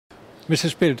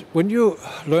Mrs. Bildt, when you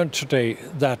learned today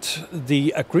that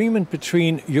the agreement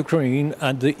between Ukraine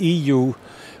and the EU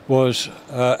was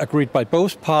agreed by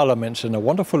both parliaments in a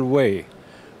wonderful way,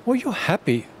 were you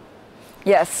happy?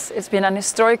 Yes, it's been an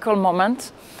historical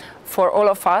moment for all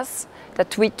of us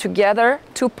that we together,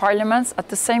 two parliaments at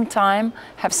the same time,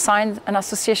 have signed an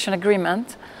association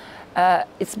agreement.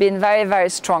 It's been very, very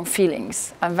strong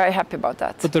feelings. I'm very happy about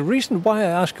that. But the reason why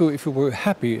I ask you if you were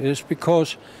happy is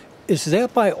because is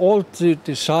thereby all the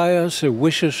desires, the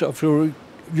wishes of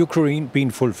Ukraine being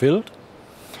fulfilled?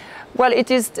 Well,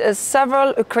 it is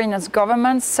several Ukrainian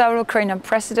governments, several Ukrainian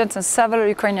presidents and several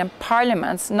Ukrainian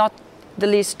parliaments, not the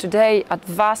least today, a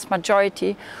vast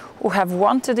majority, who have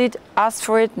wanted it, asked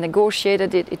for it,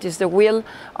 negotiated it. It is the will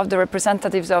of the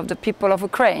representatives of the people of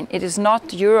Ukraine. It is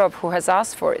not Europe who has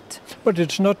asked for it. But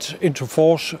it's not into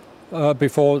force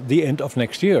before the end of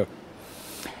next year.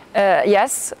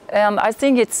 Yes, and I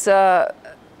think it's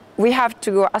we have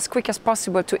to go as quick as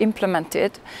possible to implement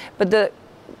it. But the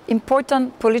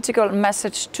important political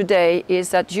message today is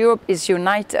that Europe is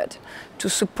united to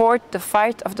support the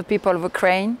fight of the people of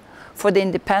Ukraine for the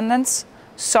independence,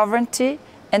 sovereignty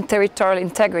and territorial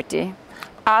integrity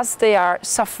as they are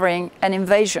suffering an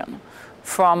invasion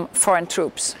from foreign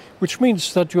troops. Which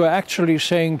means that you are actually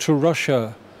saying to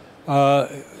Russia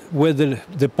where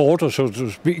the border, so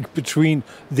to speak, between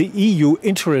the EU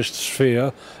interest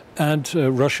sphere and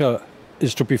Russia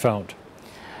is to be found.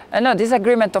 No, this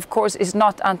agreement, of course, is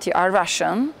not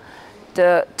anti-Russian.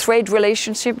 The trade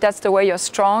relationship, that's the way you're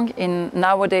strong in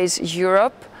nowadays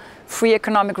Europe. Free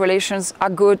economic relations are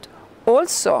good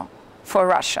also for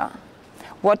Russia.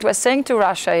 What we're saying to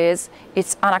Russia is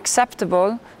it's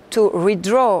unacceptable to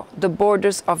redraw the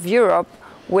borders of Europe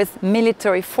with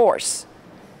military force.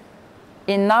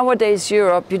 In nowadays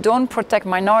Europe, you don't protect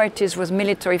minorities with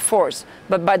military force,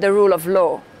 but by the rule of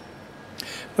law.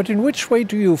 But in which way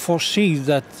do you foresee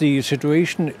that the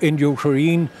situation in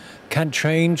Ukraine can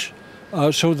change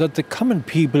so that the common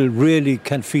people really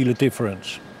can feel a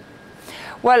difference?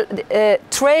 Well,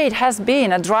 trade has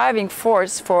been a driving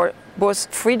force for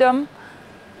both freedom,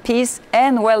 peace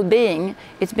and well-being.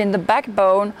 It's been the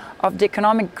backbone of the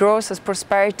economic growth and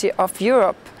prosperity of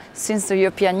Europe since the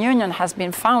European Union has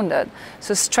been founded.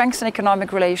 So strengthen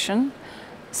economic relations,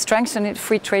 strengthening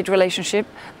free trade relationship,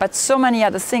 but so many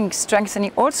other things,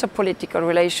 strengthening also political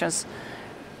relations,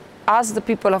 as the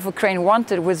people of Ukraine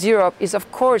wanted with Europe, is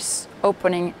of course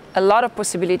opening a lot of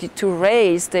possibility to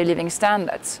raise their living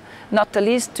standards, not the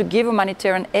least to give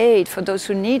humanitarian aid for those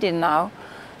who need it now,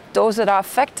 those that are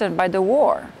affected by the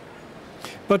war.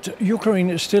 But Ukraine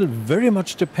is still very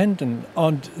much dependent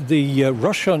on the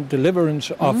Russian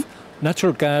deliverance of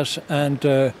natural gas and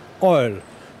oil.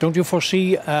 Don't you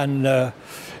foresee an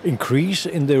increase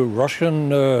in the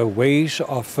Russian ways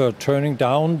of turning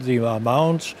down the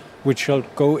amounts which shall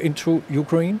go into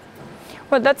Ukraine?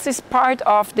 Well, that is part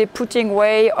of the Putin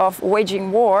way of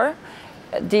waging war.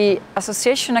 The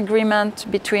association agreement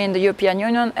between the European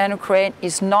Union and Ukraine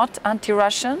is not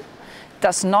anti-Russian,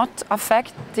 does not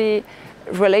affect the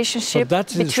relationship between... But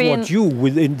that is what you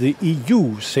within the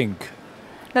EU think.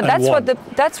 No,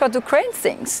 that's what Ukraine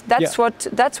thinks. That's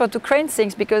what Ukraine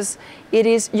thinks, because it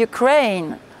is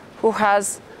Ukraine who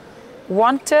has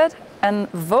wanted and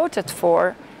voted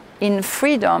for, in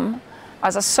freedom,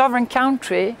 as a sovereign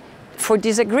country, for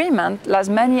this agreement, as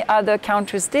many other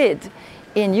countries did.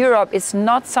 In Europe, it's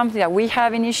not something that we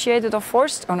have initiated or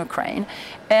forced on Ukraine.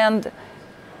 And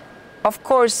of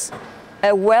course,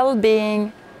 a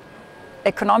well-being,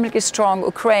 economically strong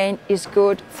Ukraine is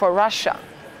good for Russia.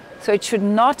 So it should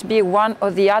not be one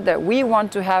or the other. We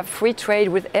want to have free trade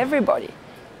with everybody,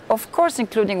 of course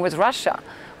including with Russia,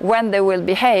 when they will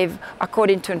behave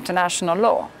according to international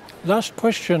law. Last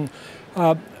question.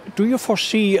 Do you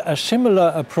foresee a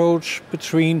similar approach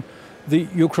between the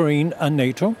Ukraine and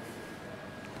NATO?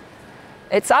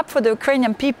 It's up for the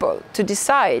Ukrainian people to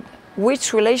decide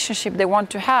which relationship they want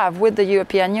to have with the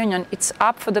European Union. It's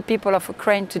up for the people of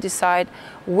Ukraine to decide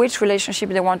which relationship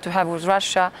they want to have with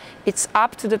Russia. It's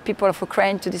up to the people of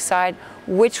Ukraine to decide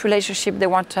which relationship they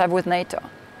want to have with NATO.